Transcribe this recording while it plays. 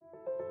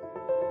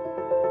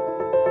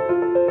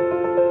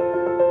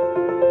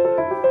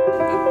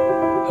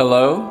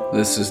Hello,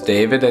 this is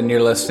David, and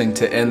you're listening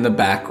to In the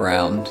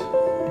Background.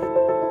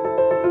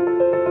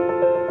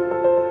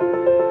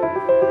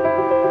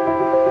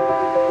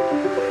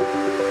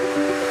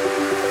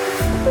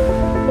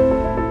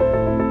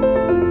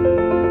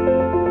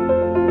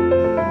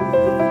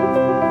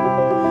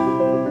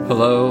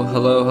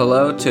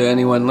 Hello to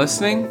anyone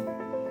listening.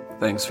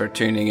 Thanks for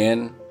tuning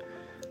in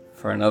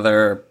for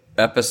another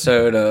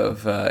episode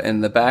of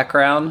In the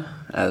Background,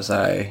 as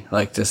I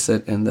like to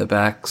sit in the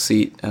back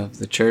seat of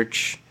the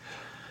church.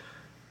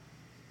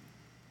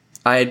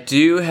 I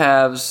do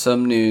have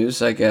some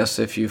news, I guess,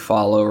 if you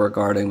follow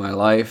regarding my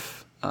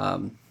life.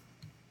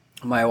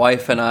 My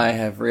wife and I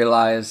have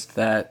realized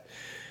that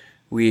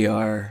we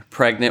are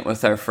pregnant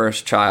with our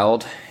first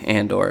child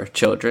and or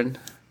children.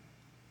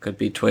 Could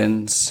be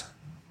twins.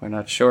 We're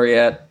not sure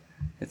yet.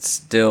 It's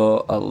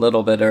still a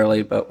little bit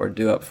early, but we're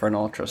due up for an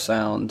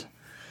ultrasound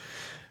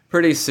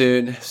pretty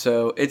soon.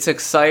 So it's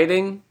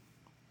exciting.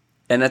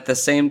 And at the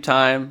same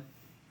time,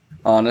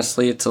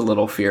 honestly, it's a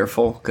little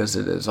fearful because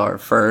it is our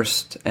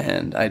first.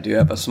 And I do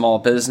have a small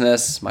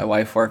business. My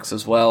wife works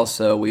as well.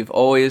 So we've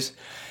always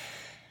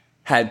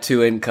had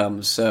two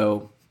incomes.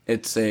 So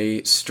it's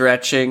a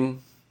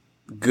stretching,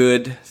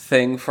 good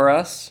thing for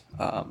us.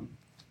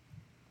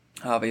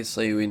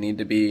 Obviously, we need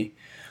to be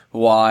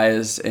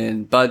wise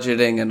in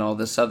budgeting and all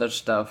this other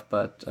stuff.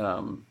 But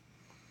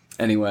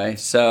anyway,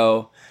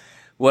 so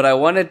what I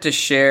wanted to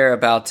share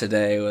about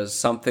today was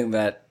something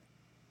that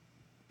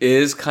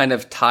is kind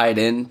of tied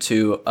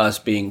into us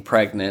being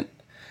pregnant.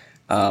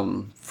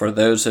 For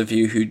those of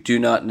you who do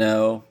not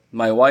know,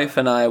 my wife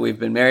and I, we've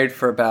been married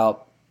for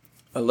about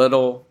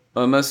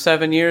almost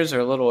 7 years or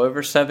a little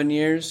over 7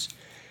 years.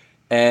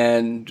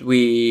 And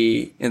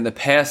in the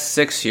past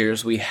 6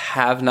 years, we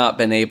have not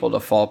been able to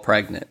fall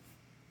pregnant.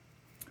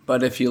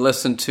 But if you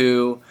listen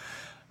to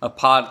a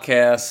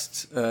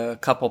podcast, a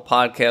couple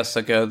podcasts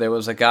ago, there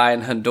was a guy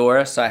in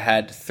Honduras. I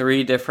had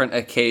 3 different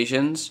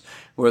occasions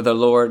where the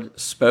Lord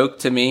spoke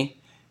to me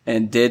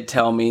and did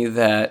tell me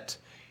that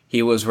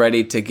He was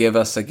ready to give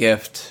us a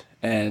gift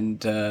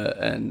and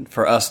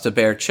for us to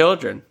bear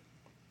children.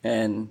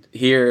 And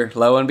here,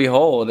 lo and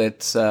behold,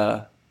 it's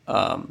the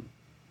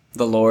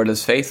Lord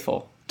is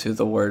faithful to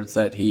the words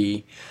that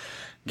He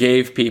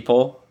gave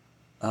people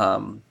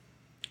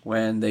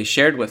when they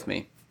shared with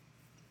me.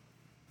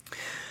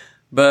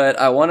 But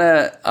I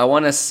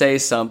wanna say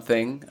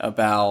something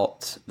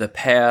about the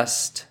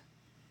past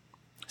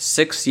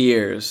 6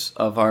 years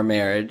of our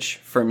marriage.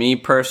 For me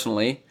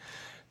personally,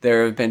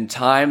 there have been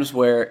times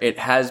where it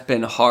has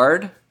been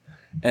hard,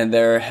 and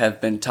there have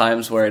been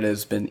times where it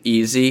has been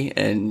easy,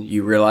 and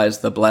you realize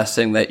the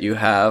blessing that you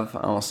have.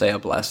 I won't say a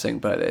blessing,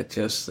 but it's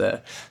just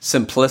the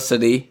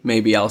simplicity,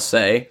 maybe I'll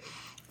say,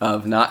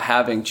 of not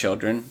having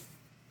children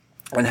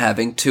and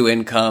having 2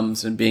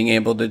 incomes and being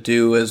able to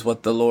do is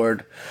what the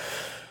Lord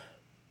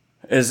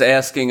is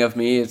asking of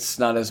me. It's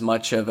not as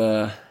much of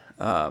a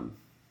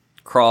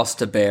cross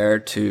to bear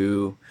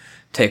to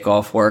take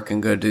off work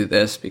and go do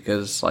this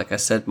because, like I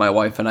said, my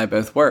wife and I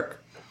both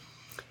work.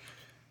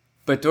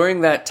 But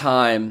during that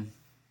time,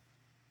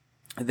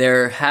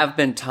 there have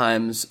been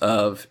times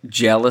of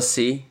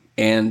jealousy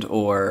and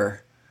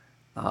or,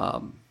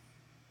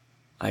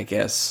 I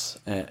guess,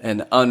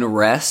 an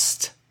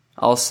unrest,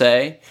 I'll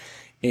say,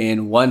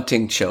 in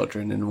wanting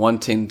children and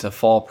wanting to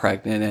fall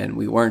pregnant, and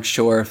we weren't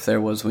sure if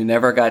we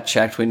never got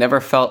checked. We never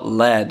felt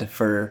led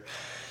for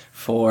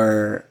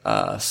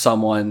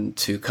someone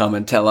to come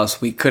and tell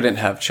us we couldn't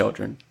have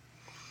children.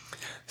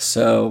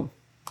 So,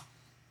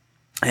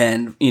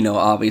 and,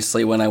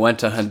 obviously when I went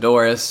to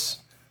Honduras,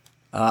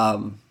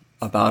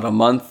 about a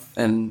month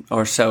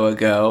or so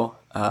ago,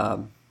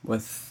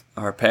 with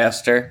our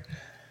pastor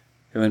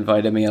who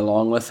invited me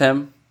along with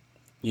him,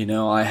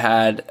 I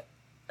had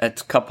a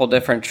couple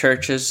different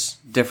churches,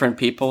 different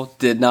people,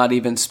 did not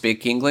even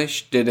speak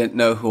English, didn't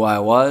know who I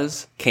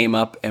was, came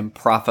up and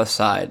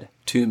prophesied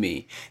to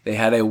me. They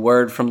had a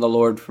word from the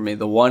Lord for me.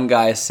 The one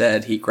guy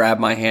said, he grabbed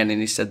my hand and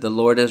he said, "The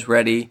Lord is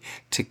ready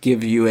to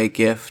give you a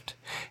gift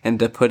and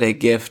to put a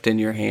gift in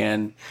your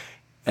hand."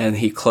 And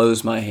he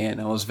closed my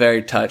hand. I was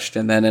very touched.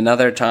 And then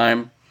another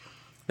time,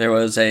 there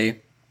was a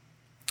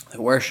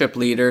worship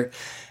leader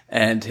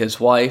and his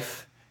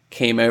wife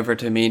came over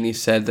to me and he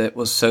said that it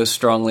was so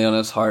strongly on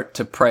his heart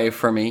to pray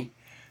for me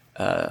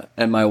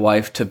and my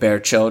wife to bear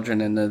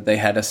children, and that they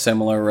had a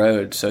similar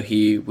road. So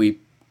he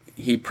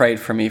prayed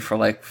for me for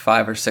like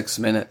 5 or 6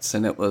 minutes,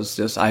 and it was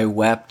just, I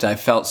wept. I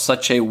felt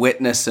such a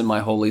witness in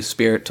my Holy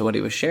Spirit to what he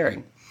was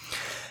sharing.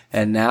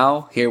 And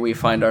now here we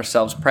find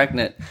ourselves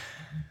pregnant.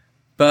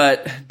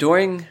 But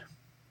during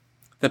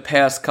the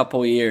past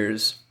couple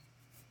years,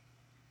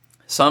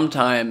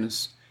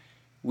 sometimes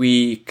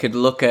we could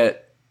look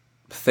at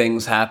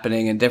things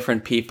happening and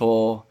different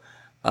people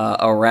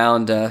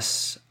around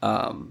us,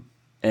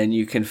 and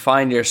you can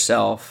find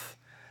yourself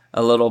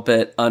a little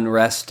bit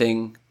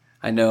unresting.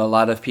 I know a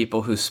lot of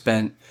people who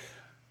spent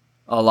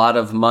a lot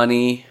of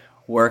money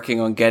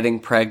working on getting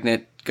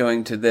pregnant,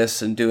 going to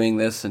this and doing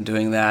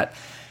that.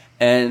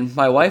 And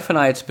my wife and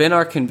I, it's been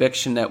our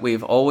conviction that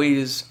we've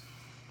always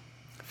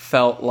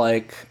felt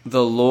like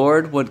the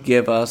Lord would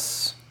give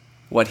us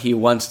what he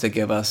wants to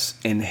give us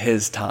in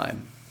his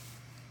time.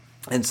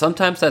 And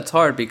sometimes that's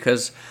hard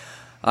because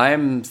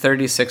I'm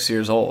 36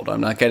 years old. I'm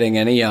not getting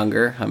any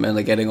younger. I'm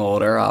only getting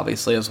older,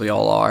 obviously, as we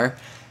all are.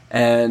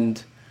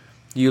 And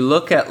you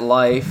look at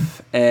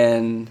life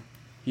and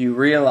you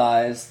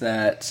realize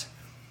that,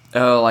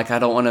 oh, like I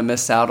don't want to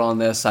miss out on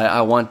this.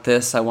 I want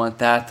this. I want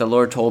that. The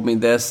Lord told me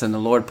this and the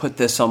Lord put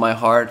this on my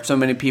heart. So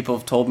many people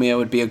have told me I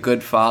would be a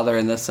good father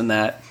and this and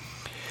that.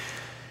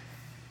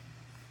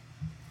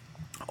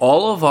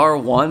 All of our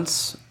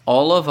wants,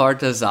 all of our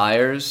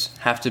desires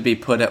have to be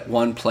put at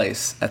one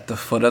place, at the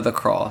foot of the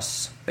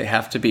cross. They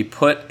have to be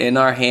put in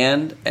our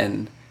hand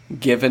and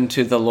given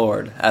to the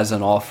Lord as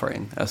an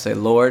offering. I say,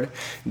 Lord,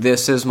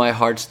 this is my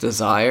heart's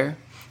desire.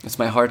 It's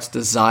my heart's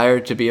desire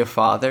to be a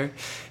father.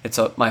 It's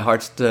my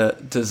heart's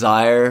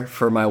desire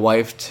for my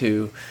wife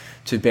to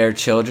bear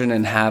children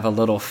and have a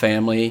little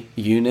family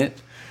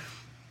unit.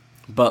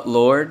 But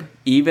Lord,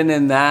 even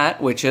in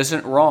that, which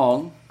isn't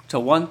wrong to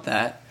want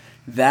that,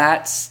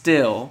 that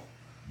still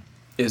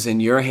is in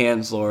your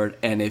hands, Lord.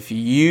 And if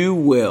you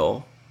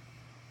will,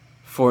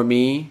 for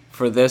me,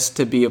 for this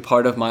to be a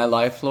part of my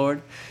life,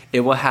 Lord,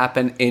 it will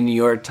happen in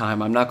your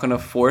time. I'm not going to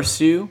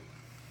force you.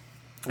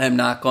 I'm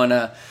not going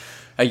to,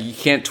 you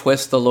can't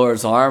twist the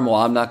Lord's arm. Well,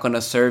 I'm not going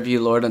to serve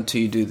you, Lord,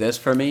 until you do this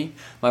for me.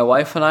 My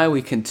wife and I,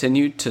 we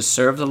continue to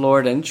serve the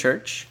Lord in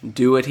church,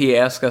 do what he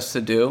asks us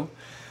to do,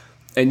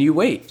 and you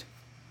wait.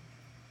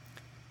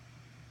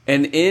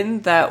 And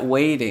in that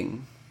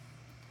waiting,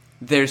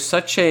 there's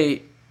such a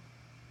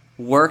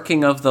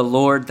working of the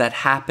Lord that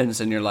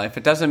happens in your life.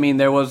 It doesn't mean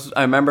there was,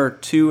 I remember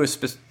 2 or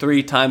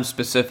 3 times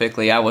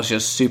specifically, I was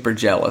just super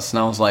jealous. And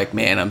I was like,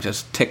 man, I'm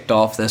just ticked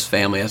off this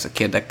family as a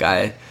kid. That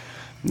guy,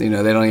 they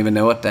don't even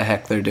know what the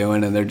heck they're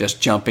doing. And they're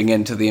just jumping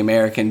into the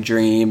American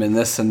dream and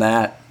this and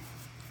that.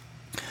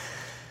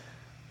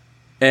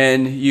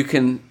 And you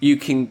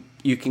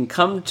can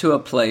come to a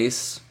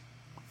place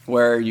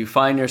where you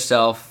find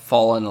yourself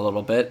falling a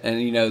little bit.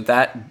 And,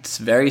 that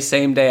very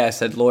same day I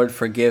said, Lord,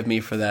 forgive me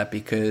for that,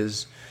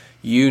 because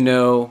you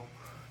know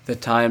the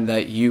time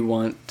that you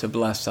want to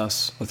bless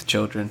us with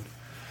children.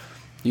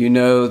 You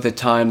know the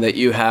time that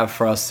you have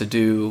for us to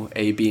do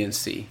A, B, and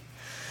C.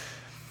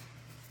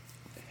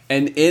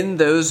 And in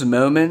those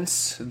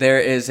moments, there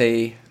is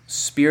a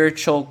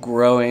spiritual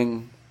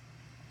growing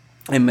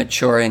and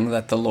maturing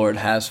that the Lord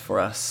has for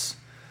us.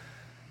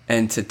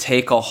 And to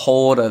take a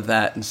hold of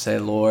that and say,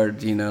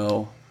 Lord,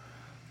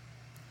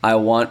 I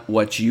want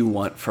what you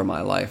want for my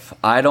life.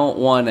 I don't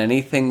want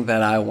anything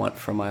that I want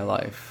for my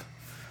life.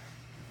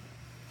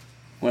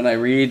 When I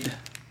read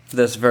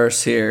this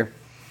verse here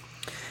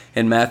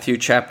in Matthew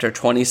chapter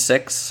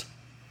 26,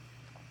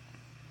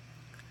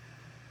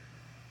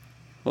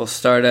 we'll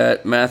start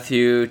at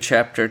Matthew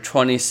chapter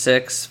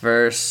 26,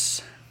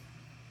 verse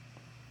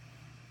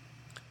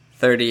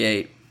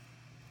 38.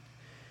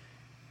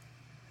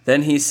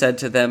 Then he said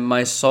to them,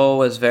 my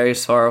soul is very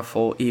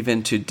sorrowful,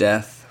 even to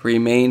death.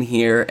 Remain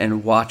here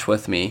and watch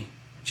with me.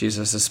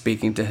 Jesus is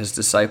speaking to his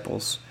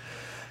disciples.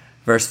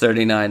 Verse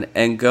 39,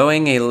 and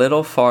going a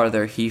little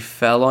farther, he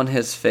fell on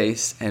his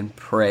face and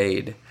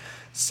prayed,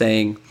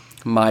 saying,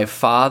 my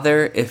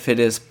Father, if it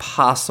is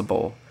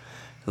possible,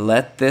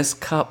 let this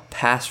cup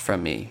pass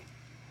from me.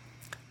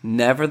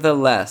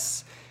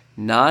 Nevertheless,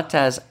 not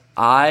as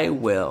I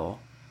will,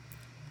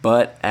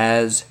 but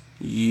as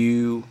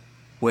you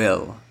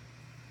will.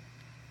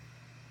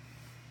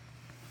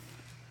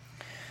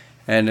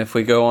 And if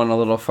we go on a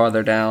little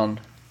farther down,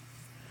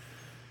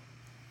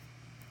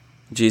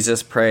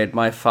 Jesus prayed,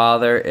 my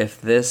Father,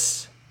 if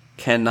this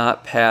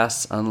cannot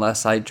pass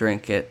unless I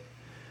drink it,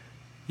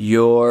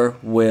 your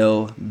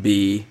will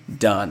be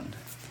done.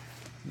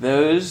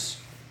 Those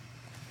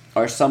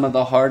are some of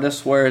the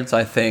hardest words,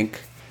 I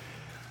think,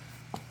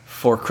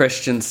 for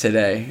Christians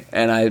today.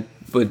 And I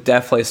would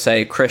definitely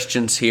say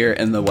Christians here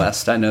in the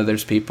West. I know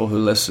there's people who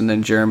listen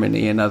in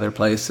Germany and other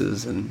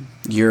places, and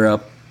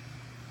Europe,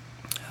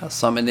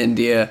 some in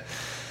India.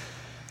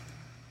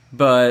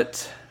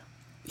 But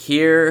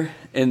here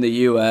in the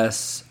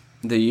U.S.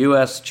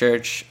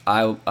 church,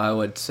 I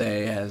would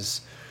say,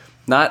 has,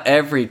 not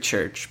every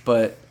church,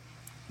 but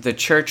the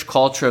church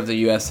culture of the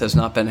U.S. has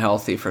not been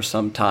healthy for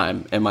some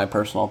time, in my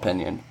personal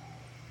opinion.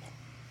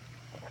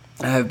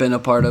 I have been a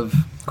part of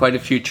quite a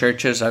few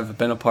churches. I've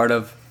been a part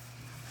of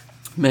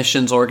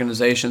missions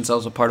organizations. I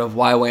was a part of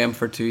YWAM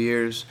for 2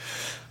 years.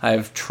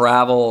 I've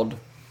traveled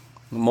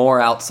more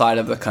outside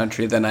of the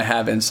country than I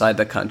have inside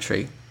the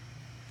country.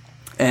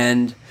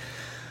 And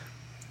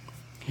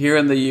here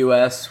in the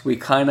U.S., we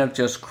kind of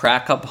just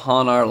crack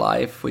upon our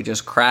life. We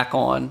just crack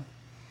on,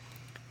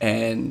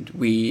 and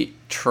we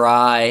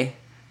try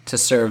to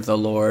serve the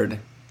Lord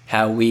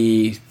how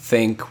we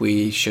think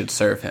we should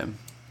serve him.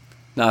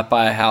 Not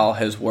by how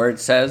his word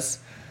says,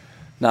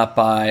 not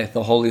by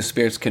the Holy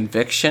Spirit's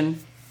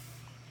conviction,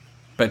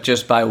 but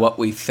just by what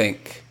we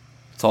think.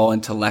 It's all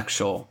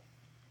intellectual.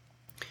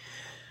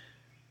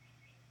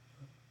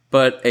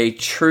 But a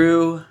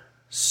true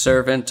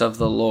servant of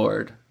the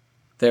Lord,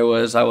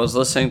 I was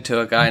listening to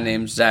a guy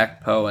named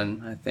Zach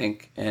Poen, I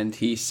think, and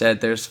he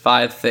said there's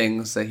 5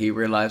 things that he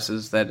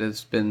realizes that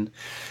has been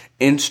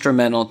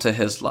instrumental to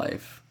his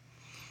life.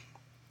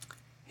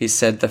 He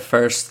said the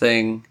first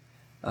thing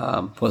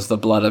was the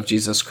blood of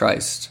Jesus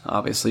Christ.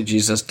 Obviously,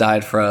 Jesus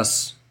died for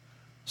us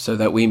so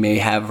that we may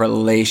have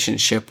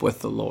relationship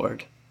with the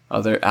Lord.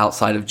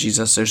 Outside of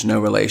Jesus, there's no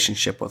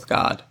relationship with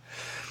God.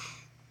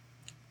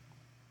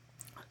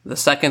 The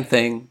second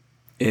thing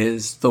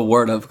is the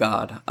Word of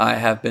God. I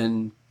have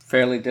been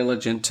fairly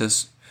diligent to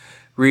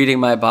reading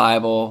my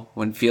Bible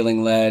when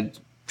feeling led,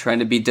 trying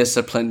to be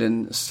disciplined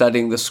in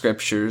studying the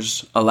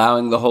Scriptures,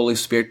 allowing the Holy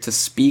Spirit to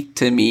speak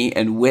to me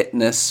and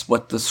witness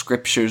what the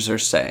Scriptures are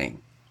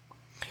saying.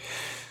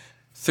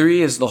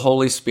 3 is the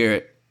Holy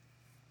Spirit.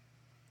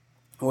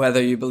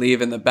 Whether you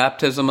believe in the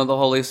baptism of the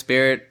Holy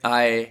Spirit,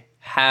 I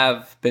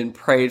have been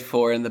prayed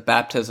for in the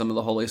baptism of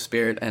the Holy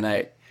Spirit,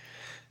 and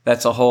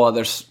that's a whole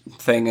other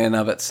thing in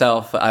of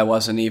itself. I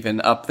wasn't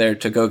even up there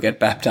to go get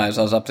baptized.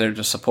 I was up there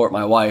to support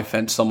my wife,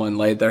 and someone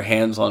laid their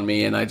hands on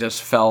me, and I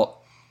just felt,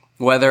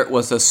 whether it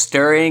was a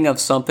stirring of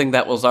something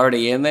that was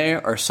already in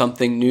there or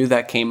something new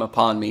that came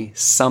upon me,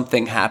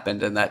 something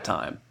happened in that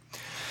time.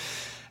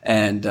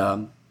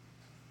 And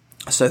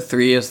so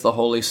 3 is the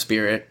Holy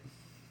Spirit.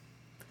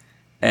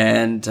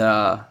 And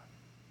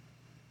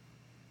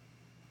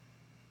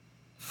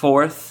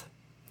 4th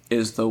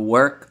is the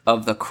work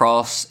of the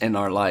cross in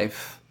our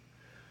life.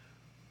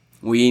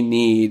 We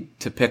need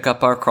to pick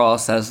up our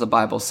cross, as the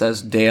Bible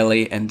says,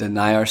 daily and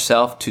deny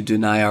ourselves, to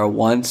deny our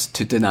wants,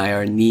 to deny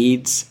our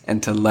needs,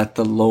 and to let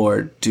the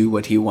Lord do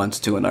what he wants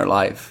to in our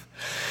life.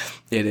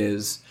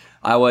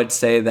 I would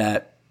say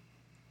that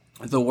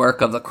the work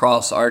of the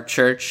cross, our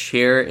church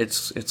here,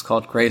 it's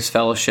called Grace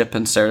Fellowship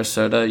in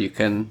Sarasota. You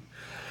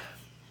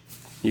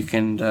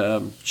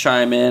can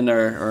chime in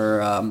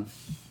or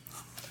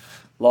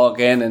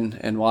log in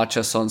and watch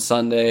us on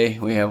Sunday.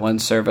 We have one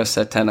service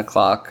at 10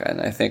 o'clock,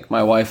 and I think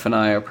my wife and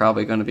I are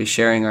probably going to be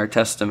sharing our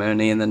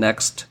testimony in the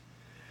next,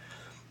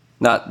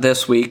 not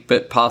this week,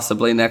 but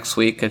possibly next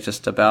week,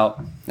 just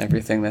about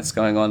everything that's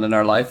going on in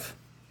our life.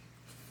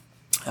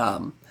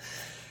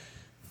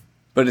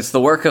 But it's the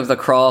work of the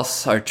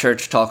cross. Our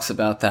church talks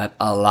about that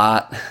a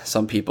lot.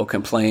 Some people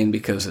complain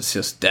because it's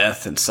just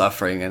death and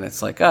suffering, and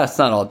it's like, it's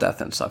not all death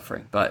and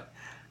suffering, but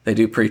they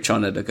do preach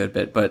on it a good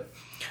bit. But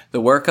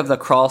the work of the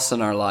cross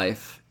in our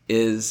life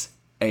is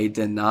a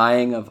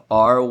denying of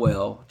our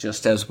will,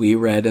 just as we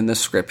read in the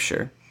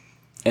Scripture,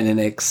 and an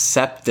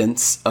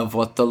acceptance of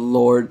what the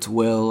Lord's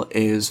will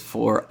is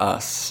for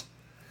us.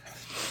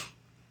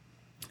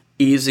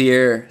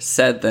 Easier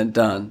said than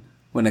done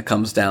when it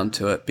comes down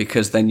to it,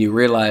 because then you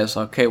realize,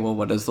 okay, well,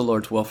 what is the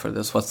Lord's will for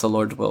this? What's the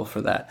Lord's will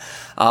for that?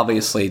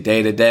 Obviously,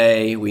 day to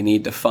day, we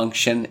need to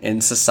function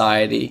in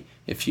society.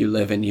 If you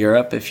live in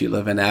Europe, if you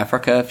live in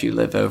Africa, if you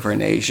live over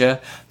in Asia,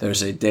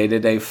 there's a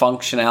day-to-day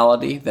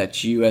functionality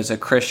that you as a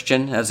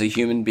Christian, as a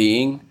human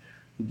being,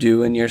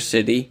 do in your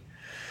city,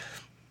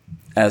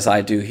 as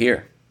I do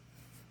here.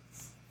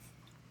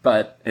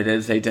 But it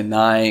is a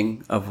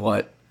denying of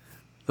what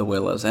the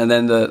will is. And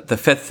then the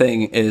 5th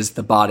thing is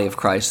the body of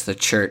Christ, the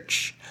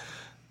church.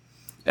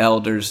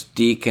 Elders,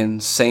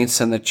 deacons,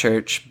 saints in the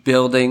church,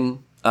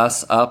 building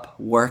us up,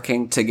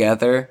 working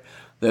together.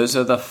 Those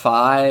are the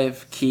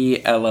 5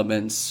 key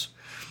elements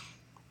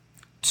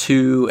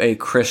to a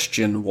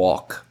Christian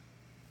walk.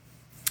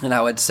 And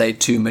I would say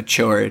to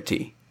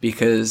maturity,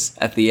 because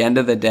at the end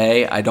of the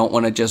day, I don't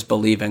want to just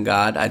believe in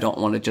God. I don't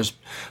want to just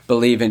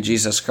believe in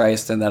Jesus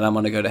Christ and that I'm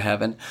going to go to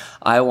heaven.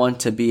 I want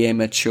to be a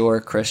mature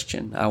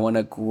Christian. I want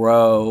to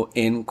grow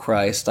in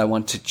Christ. I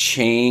want to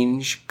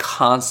change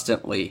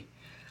constantly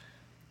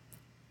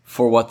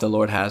for what the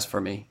Lord has for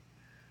me.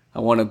 I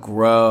want to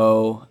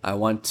grow. I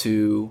want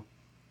to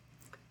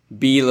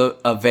be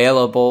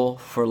available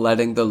for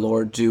letting the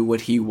Lord do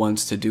what he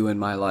wants to do in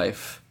my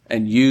life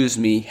and use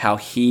me how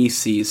he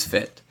sees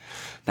fit,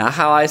 not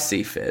how I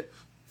see fit.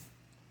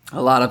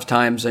 A lot of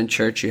times in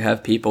church, you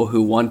have people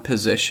who want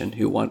position,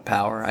 who want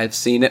power. I've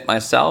seen it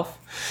myself.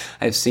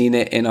 I've seen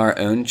it in our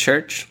own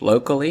church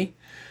locally,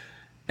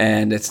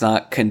 and it's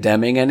not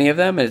condemning any of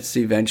them. It's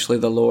eventually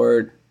the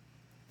Lord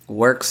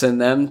works in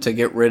them to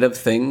get rid of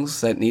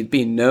things that need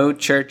be. No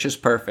church is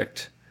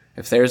perfect.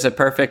 If there's a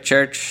perfect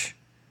church,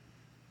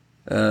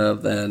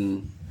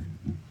 then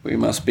we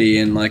must be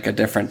in like a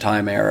different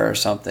time era or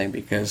something,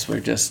 because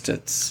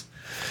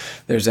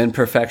there's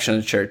imperfection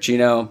in church. You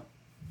know,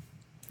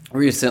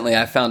 recently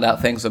I found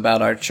out things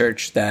about our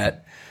church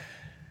that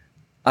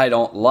I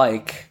don't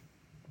like,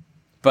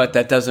 but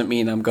that doesn't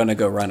mean I'm going to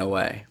go run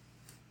away.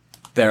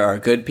 There are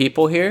good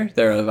people here.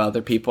 There are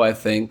other people I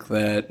think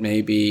that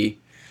maybe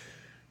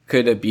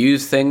could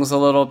abuse things a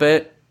little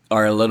bit,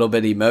 are a little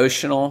bit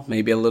emotional,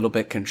 maybe a little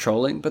bit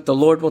controlling, but the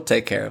Lord will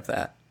take care of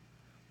that.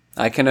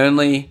 I can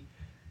only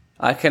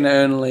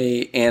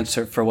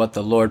answer for what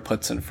the Lord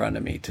puts in front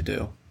of me to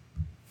do.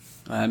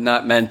 I'm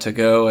not meant to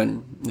go,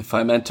 and if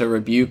I'm meant to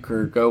rebuke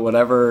or go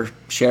whatever,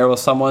 share with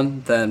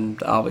someone, then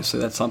obviously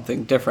that's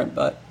something different.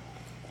 But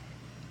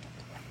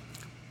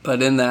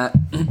in that,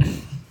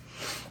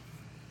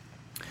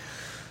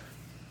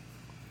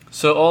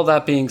 So all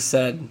that being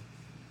said,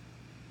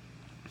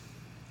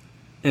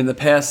 in the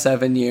past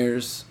 7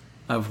 years,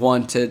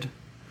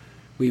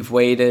 we've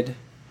waited,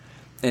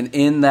 and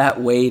in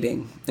that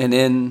waiting, and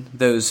in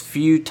those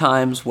few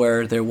times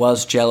where there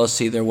was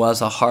jealousy, there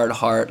was a hard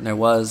heart, and there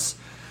was,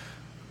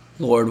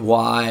 Lord,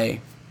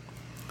 why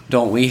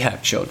don't we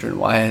have children?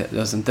 Why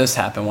doesn't this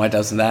happen? Why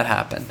doesn't that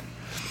happen?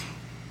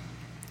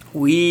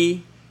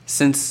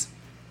 Since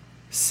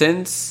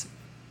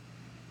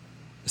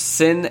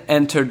sin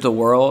entered the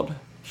world,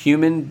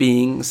 human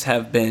beings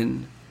have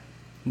been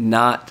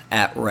not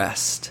at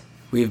rest.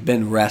 We've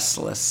been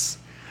restless.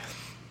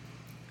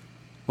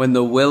 When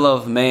the will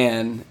of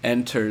man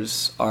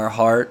enters our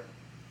heart,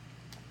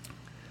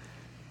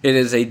 it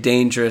is a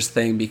dangerous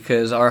thing,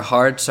 because our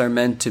hearts are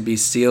meant to be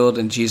sealed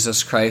in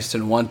Jesus Christ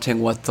and wanting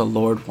what the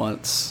Lord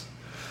wants.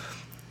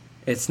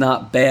 It's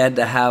not bad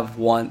to have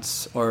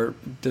wants or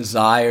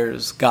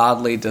desires,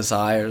 godly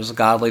desire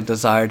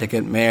to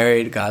get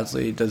married,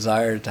 godly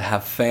desire to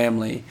have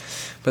family.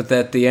 But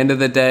at the end of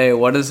the day,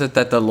 what is it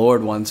that the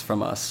Lord wants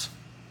from us?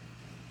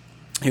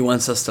 He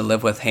wants us to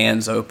live with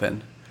hands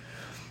open.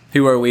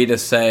 Who are we to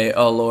say,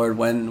 oh Lord,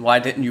 why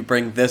didn't you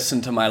bring this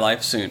into my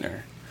life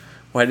sooner?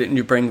 Why didn't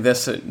you bring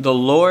this? The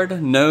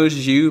Lord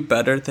knows you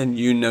better than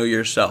you know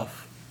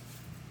yourself.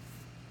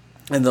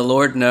 And the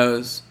Lord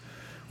knows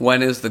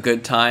when is the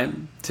good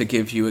time to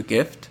give you a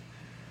gift,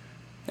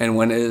 and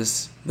when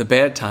is the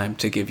bad time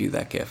to give you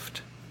that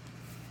gift.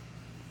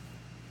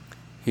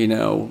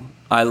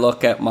 I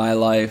look at my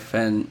life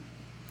and,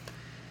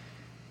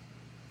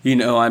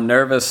 I'm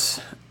nervous,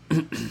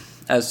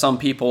 as some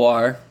people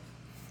are,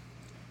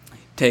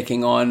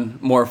 taking on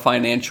more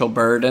financial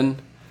burden,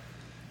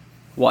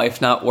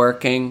 wife not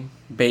working,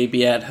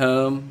 baby at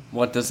home.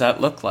 What does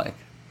that look like?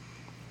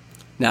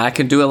 Now, I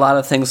can do a lot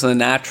of things in the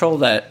natural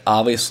that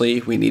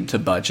obviously we need to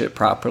budget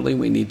properly.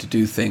 We need to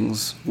do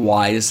things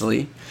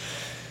wisely.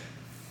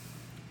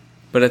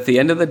 But at the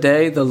end of the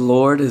day, the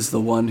Lord is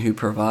the one who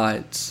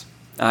provides.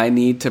 I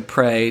need to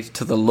pray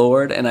to the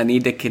Lord, and I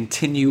need to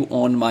continue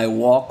on my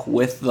walk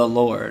with the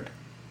Lord.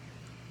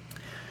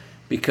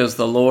 Because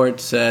the Lord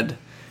said,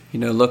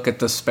 look at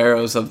the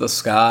sparrows of the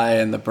sky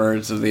and the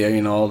birds of the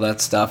air, all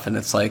that stuff. And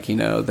it's like,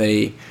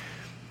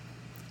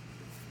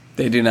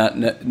 they do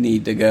not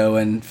need to go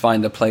and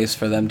find a place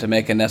for them to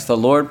make a nest. The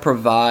Lord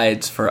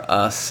provides for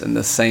us in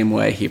the same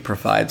way He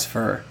provides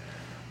for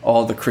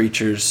all the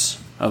creatures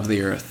of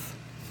the earth.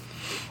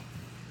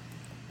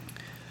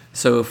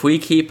 So if we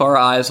keep our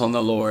eyes on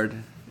the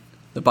Lord,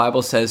 the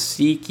Bible says,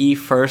 seek ye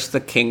first the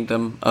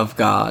kingdom of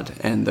God,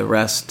 and the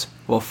rest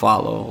will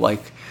follow.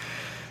 Like,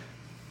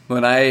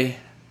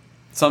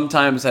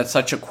 sometimes that's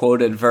such a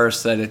quoted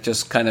verse that it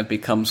just kind of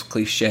becomes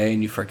cliche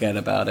and you forget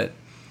about it.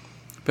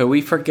 But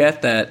we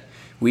forget that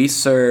we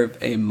serve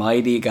a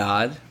mighty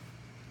God.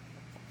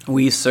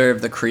 We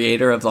serve the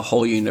creator of the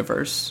whole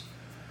universe,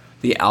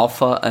 the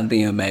Alpha and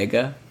the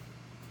Omega,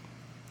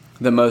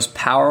 the most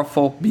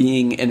powerful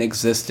being in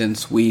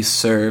existence we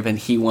serve, and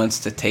He wants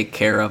to take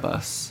care of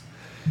us.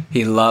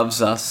 He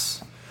loves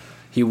us.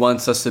 He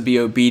wants us to be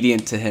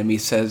obedient to Him. He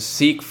says,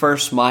 seek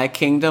first my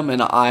kingdom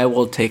and I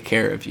will take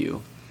care of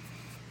you.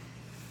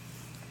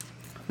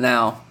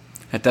 Now,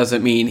 that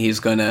doesn't mean He's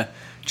going to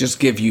just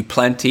give you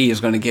plenty. He's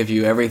going to give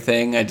you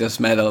everything. I just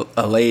met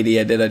a lady.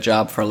 I did a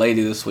job for a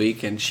lady this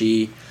week, and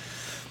she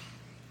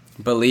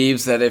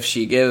believes that if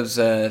she gives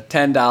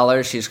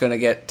 $10, she's going to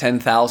get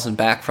 $10,000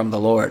 back from the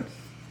Lord.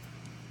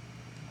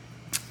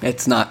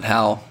 That's not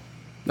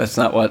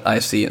what I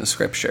see in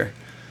Scripture.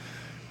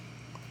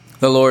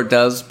 The Lord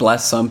does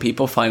bless some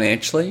people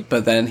financially,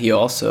 but then He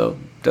also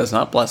does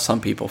not bless some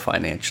people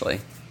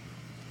financially.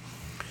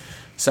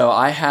 So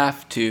I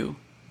have to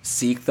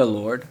seek the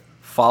Lord,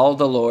 follow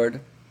the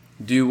Lord,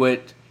 do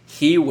what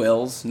He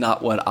wills,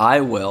 not what I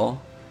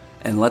will,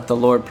 and let the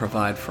Lord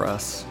provide for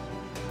us.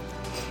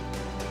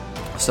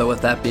 So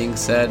with that being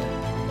said,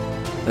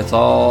 that's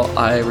all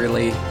I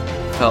really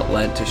felt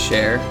led to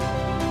share.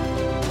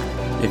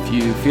 If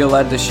you feel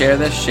led to share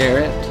this, share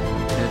it.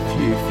 If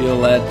you feel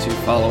led to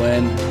follow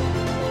in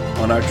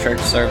on our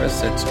church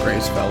service, it's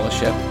Grace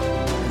Fellowship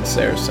in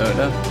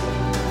Sarasota,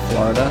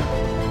 Florida.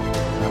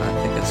 I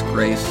think it's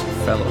Grace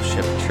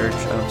Fellowship Church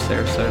of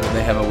Sarasota.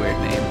 They have a weird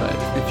name, but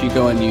if you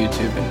go on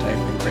YouTube and type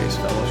in Grace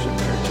Fellowship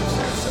Church of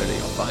Sarasota,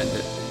 you'll find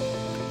it.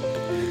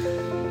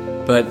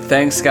 But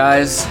thanks,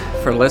 guys,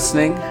 for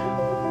listening.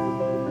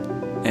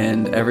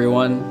 And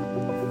everyone,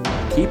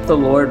 keep the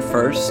Lord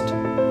first,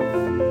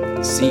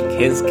 seek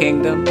His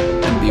kingdom,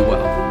 and be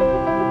well.